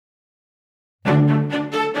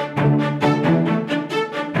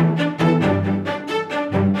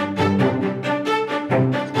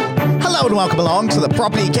and welcome along to the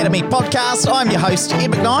Property Academy podcast. I'm your host,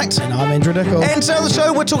 Ed McKnight. And I'm Andrew Nicol. And today on the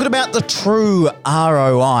show, we're talking about the true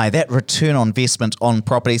ROI, that return on investment on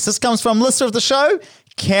properties. This comes from listener of the show,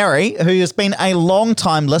 Carrie, who has been a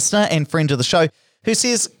long-time listener and friend of the show, who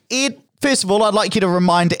says, Ed, first of all, I'd like you to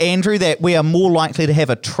remind Andrew that we are more likely to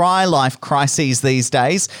have a tri-life crisis these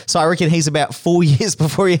days. So I reckon he's about 4 years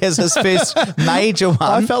before he has his first major one.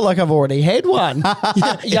 I felt like I've already had one.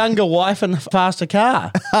 Younger wife and faster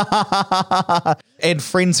car. And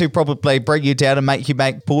friends who probably bring you down and make you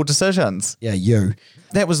make poor decisions. Yeah, you.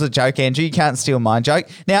 That was the joke, Andrew. You can't steal my joke.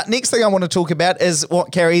 Now, next thing I want to talk about is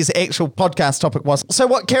what Carrie's actual podcast topic was. So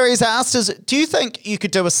what Carrie's asked is, do you think you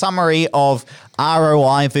could do a summary of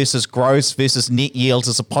ROI versus gross versus net yields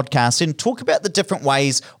as a podcast and talk about the different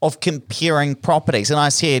ways of comparing properties? And I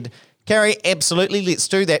said, Carrie, absolutely, let's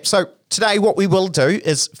do that. So today what we will do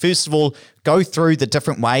is, first of all, go through the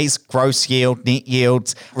different ways, gross yield, net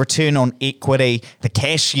yields, return on equity, the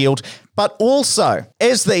cash yield. But also,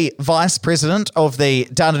 as the Vice President of the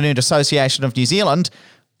Data Nerd Association of New Zealand,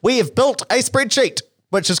 we have built a spreadsheet,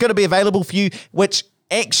 which is going to be available for you, which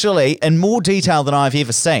actually, in more detail than I've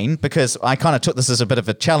ever seen, because I kind of took this as a bit of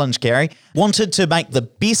a challenge, Gary, wanted to make the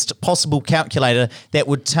best possible calculator that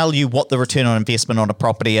would tell you what the return on investment on a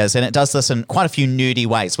property is. And it does this in quite a few nerdy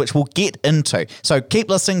ways, which we'll get into. So keep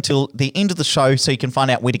listening till the end of the show so you can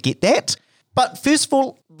find out where to get that. But first of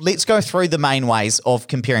all, let's go through the main ways of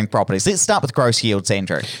comparing properties. Let's start with gross yields,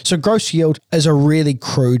 Andrew. So gross yield is a really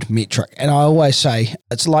crude metric. And I always say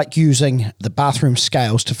it's like using the bathroom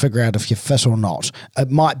scales to figure out if you're fit or not. It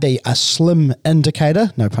might be a slim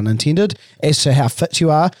indicator, no pun intended, as to how fit you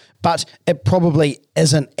are, but it probably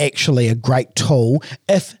isn't actually a great tool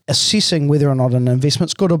if assessing whether or not an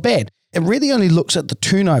investment's good or bad. It really only looks at the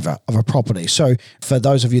turnover of a property. So for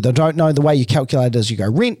those of you that don't know, the way you calculate it is you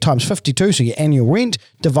go rent times 52, so your annual rent,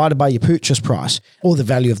 divided by your purchase price, or the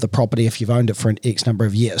value of the property if you've owned it for an X number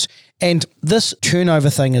of years. And this turnover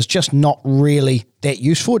thing is just not really that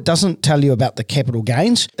useful. It doesn't tell you about the capital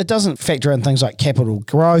gains. It doesn't factor in things like capital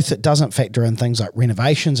growth. It doesn't factor in things like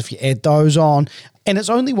renovations if you add those on. And it's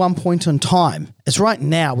only one point in time. It's right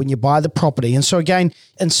now when you buy the property. And so again,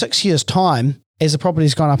 in 6 years' time, as the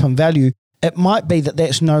property's gone up in value, it might be that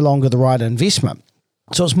that's no longer the right investment.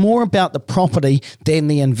 So it's more about the property than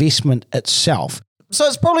the investment itself. So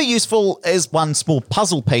it's probably useful as one small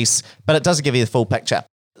puzzle piece, but it doesn't give you the full picture.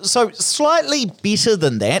 So slightly better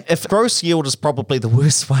than that, if gross yield is probably the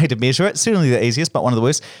worst way to measure it, certainly the easiest, but one of the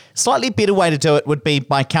worst, slightly better way to do it would be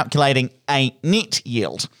by calculating a net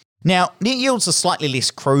yield. Now, net yields are slightly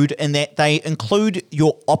less crude in that they include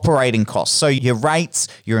your operating costs, so your rates,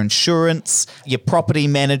 your insurance, your property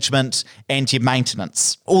management, and your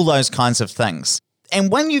maintenance, all those kinds of things.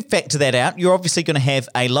 And when you factor that out, you're obviously going to have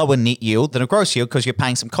a lower net yield than a gross yield because you're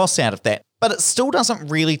paying some costs out of that. But it still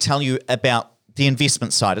doesn't really tell you about the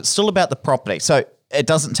investment side. It's still about the property. So it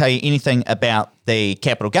doesn't tell you anything about the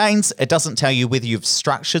capital gains. It doesn't tell you whether you've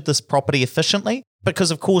structured this property efficiently.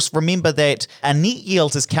 Because, of course, remember that a net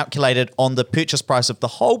yield is calculated on the purchase price of the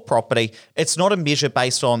whole property. It's not a measure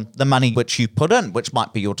based on the money which you put in, which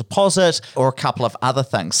might be your deposit or a couple of other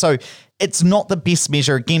things. So it's not the best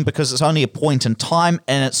measure, again, because it's only a point in time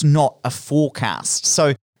and it's not a forecast.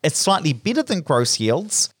 So it's slightly better than gross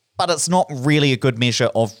yields, but it's not really a good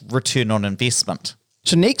measure of return on investment.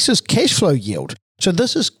 So next is cash flow yield. So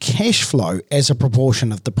this is cash flow as a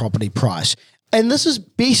proportion of the property price. And this is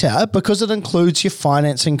better because it includes your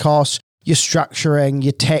financing costs, your structuring,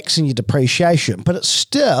 your tax and your depreciation, but it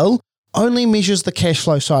still only measures the cash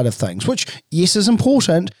flow side of things, which, yes, is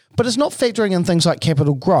important, but it's not factoring in things like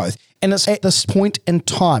capital growth. And it's at this point in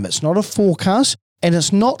time. It's not a forecast, and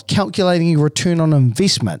it's not calculating your return on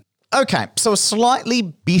investment. Okay, so a slightly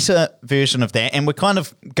better version of that, and we're kind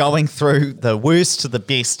of going through the worst to the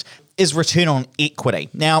best, is return on equity.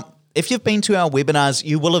 Now, if you've been to our webinars,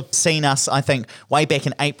 you will have seen us, I think, way back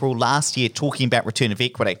in April last year talking about return of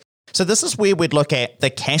equity. So this is where we'd look at the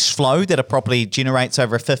cash flow that a property generates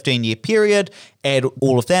over a 15-year period, add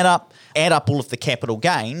all of that up, add up all of the capital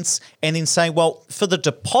gains, and then say, well, for the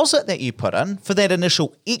deposit that you put in, for that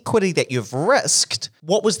initial equity that you've risked,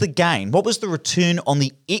 what was the gain? What was the return on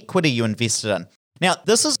the equity you invested in? Now,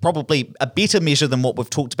 this is probably a better measure than what we've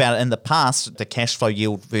talked about in the past, the cash flow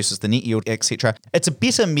yield versus the net yield, etc. It's a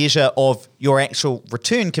better measure of your actual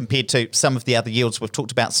return compared to some of the other yields we've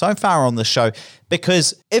talked about so far on the show,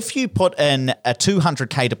 because if you put in a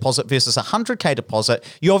 200k deposit versus a 100k deposit,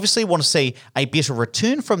 you obviously want to see a better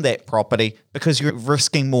return from that property because you're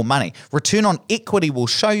risking more money. Return on equity will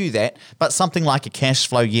show you that, but something like a cash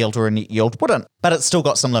flow yield or a net yield wouldn't. but it's still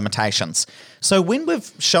got some limitations. So when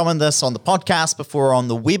we've shown this on the podcast before, on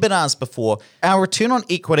the webinars before, our return on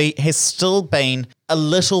equity has still been a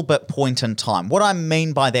little bit point in time. What I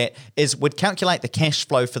mean by that is we'd calculate the cash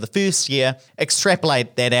flow for the first year,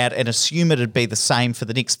 extrapolate that out and assume it'd be the same for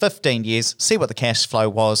the next 15 years, see what the cash flow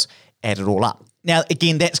was, add it all up. Now,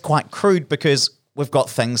 again, that's quite crude because we've got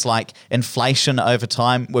things like inflation over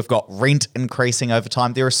time. We've got rent increasing over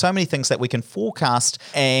time. There are so many things that we can forecast,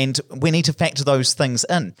 and we need to factor those things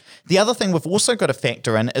in. The other thing we've also got to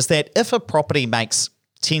factor in is that if a property makes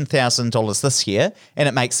 $10,000 this year and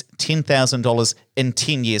it makes $10,000 in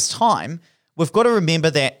 10 years' time, we've got to remember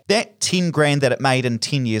that that 10 grand that it made in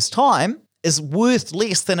 10 years' time is worth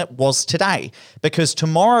less than it was today, because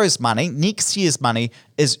tomorrow's money, next year's money,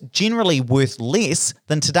 is generally worth less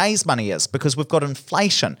than today's money is, because we've got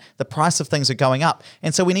inflation. The price of things are going up.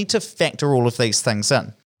 And so we need to factor all of these things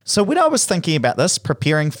in. So when I was thinking about this,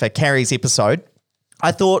 preparing for Carrie's episode,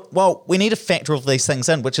 I thought, well, we need to factor all of these things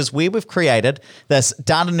in, which is where we've created this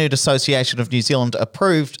Data Nerd Association of New Zealand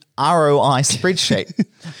approved ROI spreadsheet.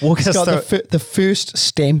 Walk us through the first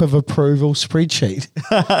stamp of approval spreadsheet.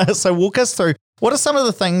 So walk us through, what are some of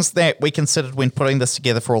the things that we considered when putting this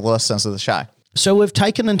together for all the listeners of the show? So we've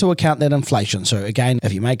taken into account that inflation. So again,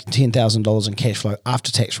 if you make $10,000 in cash flow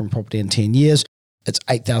after tax from property in 10 years, it's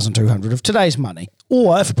 $8,200 of today's money.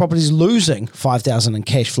 Or if a property is losing $5,000 in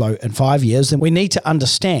cash flow in 5 years, then we need to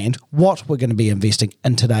understand what we're going to be investing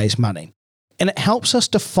in today's money. And it helps us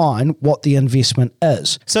define what the investment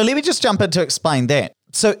is. So let me just jump in to explain that.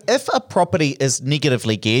 So if a property is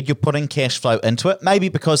negatively geared, you're putting cash flow into it, maybe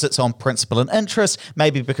because it's on principal and interest,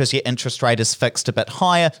 maybe because your interest rate is fixed a bit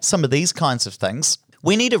higher, some of these kinds of things.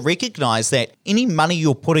 We need to recognize that any money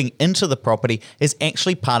you're putting into the property is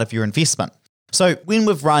actually part of your investment. So when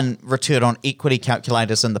we've run return on equity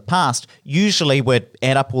calculators in the past, usually we'd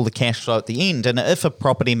add up all the cash flow at the end. And if a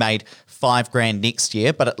property made $5,000 next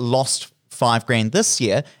year, but it lost $5,000 this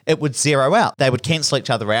year, it would zero out. They would cancel each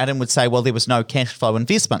other out and would say, well, there was no cash flow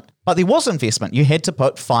investment. But there was investment. You had to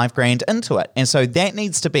put $5,000 into it. And so that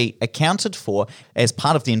needs to be accounted for as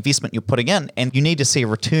part of the investment you're putting in. And you need to see a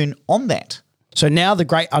return on that. So now the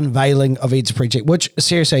great unveiling of Ed's spreadsheet, which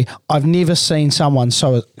seriously, I've never seen someone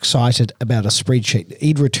so excited about a spreadsheet.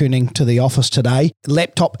 Ed returning to the office today,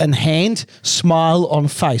 laptop in hand, smile on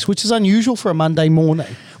face, which is unusual for a Monday morning.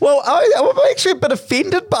 Well, I'm actually a bit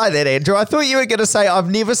offended by that, Andrew. I thought you were going to say, I've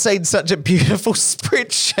never seen such a beautiful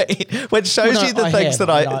spreadsheet, which shows you the things that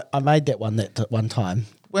I made that one time.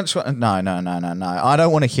 Which one? No. I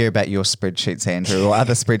don't want to hear about your spreadsheets, Andrew, or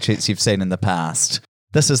other spreadsheets you've seen in the past.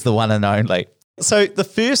 This is the one and only. So the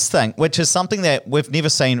first thing, which is something that we've never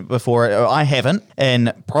seen before, or I haven't,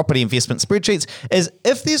 in property investment spreadsheets, is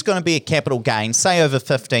if there's going to be a capital gain, say over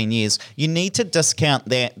 15 years, you need to discount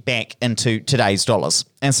that back into today's dollars.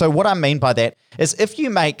 And so what I mean by that is if you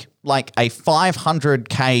make like a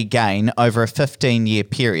 $500K gain over a 15-year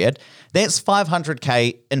period, that's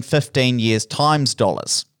 $500K in 15 years times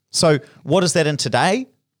dollars. So what is that in today?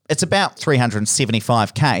 It's about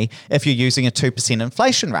 $375K if you're using a 2%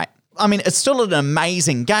 inflation rate. I mean, it's still an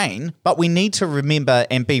amazing gain, but we need to remember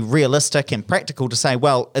and be realistic and practical to say,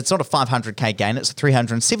 well, it's not a $500K gain, it's a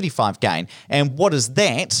 $375 gain. And what is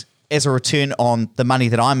that as a return on the money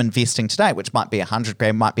that I'm investing today, which might be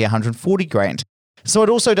 $100,000, might be $140,000. So it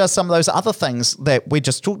also does some of those other things that we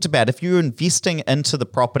just talked about. If you're investing into the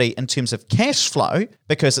property in terms of cash flow,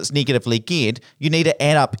 because it's negatively geared, you need to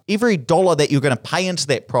add up every dollar that you're going to pay into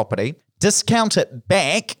that property, discount it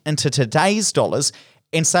back into today's dollars,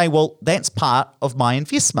 and say, well, that's part of my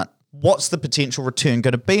investment. What's the potential return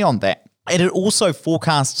going to be on that? And it also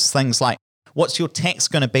forecasts things like, what's your tax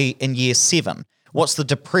going to be in year 7? What's the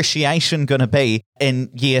depreciation going to be in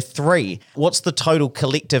year 3? What's the total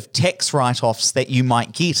collective tax write-offs that you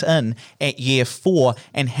might get in at year 4?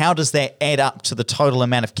 And how does that add up to the total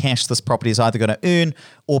amount of cash this property is either going to earn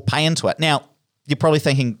or pay into it? Now, you're probably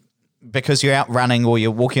thinking, because you're out running or you're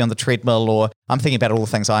walking on the treadmill, or I'm thinking about all the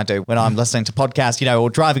things I do when I'm listening to podcasts, or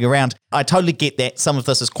driving around. I totally get that some of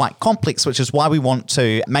this is quite complex, which is why we want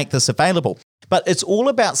to make this available. But it's all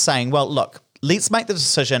about saying, well, look, let's make the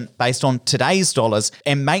decision based on today's dollars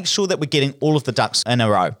and make sure that we're getting all of the ducks in a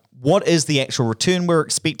row. What is the actual return we're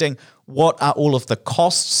expecting? What are all of the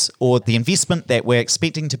costs or the investment that we're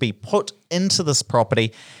expecting to be put into this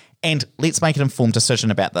property? And let's make an informed decision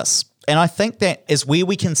about this. And I think that is where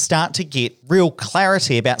we can start to get real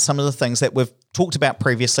clarity about some of the things that we've talked about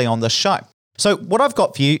previously on this show. So what I've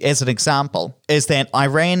got for you as an example is that I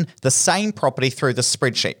ran the same property through the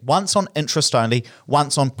spreadsheet, once on interest only,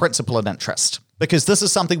 once on principal and interest. because this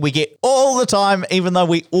is something we get all the time, even though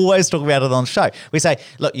we always talk about it on the show. We say,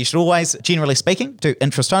 look, you should always, generally speaking, do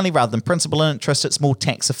interest only rather than principal and interest. It's more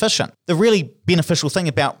tax efficient. The really beneficial thing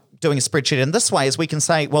about doing a spreadsheet in this way is we can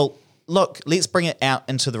say, well, look, let's bring it out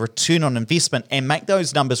into the return on investment and make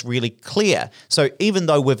those numbers really clear. So even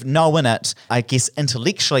though we've known it, I guess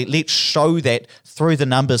intellectually, let's show that through the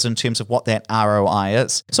numbers in terms of what that ROI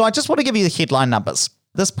is. So I just want to give you the headline numbers.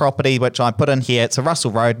 This property, which I put in here, it's a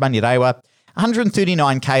Russell Road, Manurewa,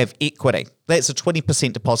 139K of equity. That's a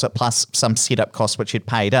 20% deposit plus some setup costs which you'd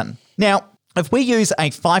paid in. Now, if we use a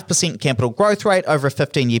 5% capital growth rate over a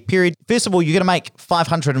 15-year period, first of all, you're going to make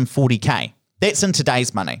 540K. That's in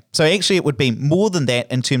today's money. So actually it would be more than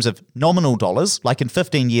that in terms of nominal dollars. Like in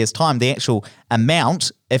 15 years' time, the actual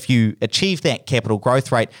amount, if you achieve that capital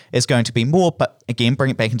growth rate, is going to be more. But again,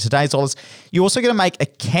 bring it back in today's dollars. You're also going to make a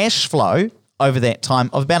cash flow over that time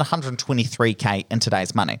of about 123K in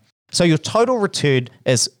today's money. So your total return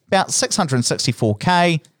is about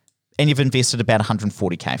 664K, and you've invested about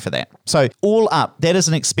 140K for that. So all up, that is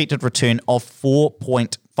an expected return of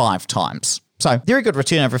 4.5 times. So very good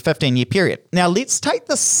return over a 15-year period. Now let's take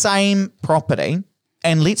the same property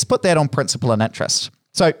and let's put that on principal and interest.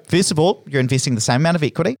 So first of all, you're investing the same amount of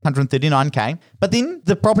equity, 139K, but then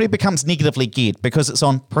the property becomes negatively geared because it's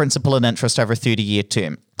on principal and interest over a 30-year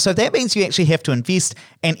term. So that means you actually have to invest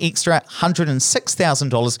an extra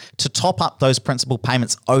 $106,000 to top up those principal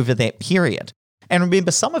payments over that period. And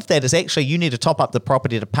remember, some of that is actually you need to top up the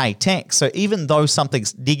property to pay tax. So even though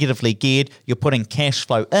something's negatively geared, you're putting cash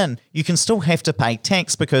flow in, you can still have to pay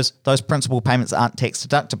tax because those principal payments aren't tax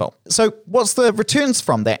deductible. So what's the returns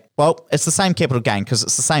from that? Well, it's the same capital gain because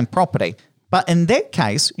it's the same property. But in that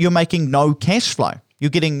case, you're making no cash flow. You're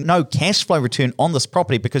getting no cash flow return on this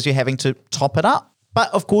property because you're having to top it up.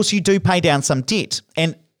 But of course, you do pay down some debt.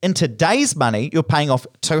 And in today's money, you're paying off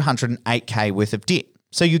 208K worth of debt.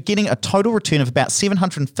 So you're getting a total return of about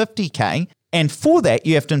 750K, and for that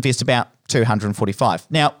you have to invest about 245.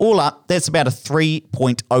 Now, all up, that's about a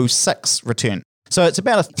 3.06 return. So it's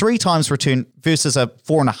about a 3 times return versus a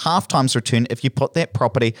 4.5 times return if you put that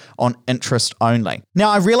property on interest only. Now,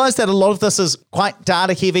 I realize that a lot of this is quite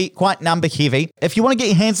data heavy, quite number heavy. If you want to get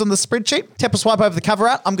your hands on the spreadsheet, tap or swipe over the cover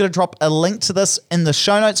art. I'm going to drop a link to this in the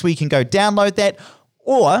show notes where you can go download that.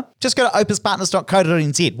 Or just go to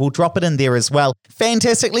opuspartners.co.nz. We'll drop it in there as well.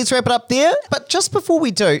 Fantastic. Let's wrap it up there. But just before we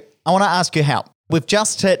do, I want to ask your help. We've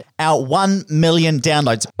just hit our 1 million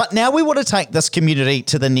downloads. But now we want to take this community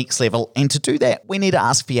to the next level. And to do that, we need to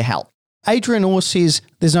ask for your help. Adrian Orr says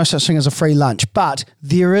there's no such thing as a free lunch, but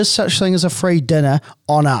there is such thing as a free dinner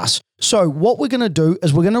on us. So what we're going to do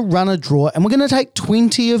is we're going to run a draw and we're going to take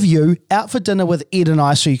 20 of you out for dinner with Ed and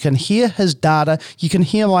I so you can hear his data, you can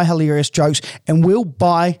hear my hilarious jokes, and we'll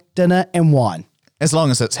buy dinner and wine. As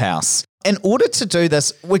long as it's house. In order to do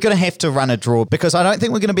this, we're going to have to run a draw because I don't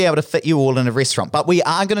think we're going to be able to fit you all in a restaurant, but we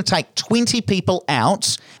are going to take 20 people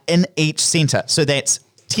out in each centre. So that's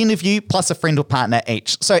 10 of you plus a friend or partner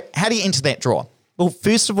each. So how do you enter that draw? Well,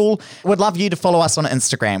 first of all, we'd love you to follow us on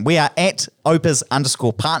Instagram. We are at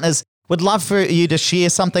opus_partners. We'd love for you to share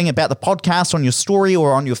something about the podcast on your story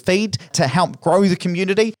or on your feed to help grow the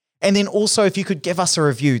community. And then also, if you could give us a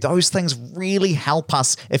review, those things really help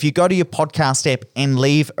us if you go to your podcast app and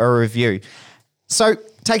leave a review. So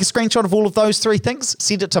take a screenshot of all of those 3 things,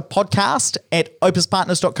 send it to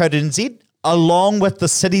podcast@opuspartners.co.nz along with the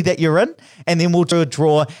city that you're in, and then we'll do a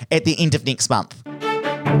draw at the end of next month.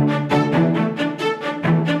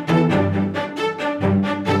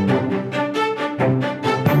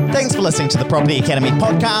 Thanks for listening to the Property Academy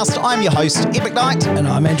podcast. I'm your host, Ed McKnight. And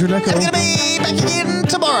I'm Andrew Nicol. And we're going to be back again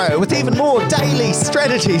tomorrow with even more daily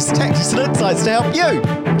strategies, tactics, and insights to help you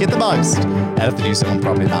get the most out of the New Zealand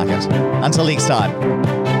property market. Until next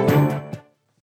time.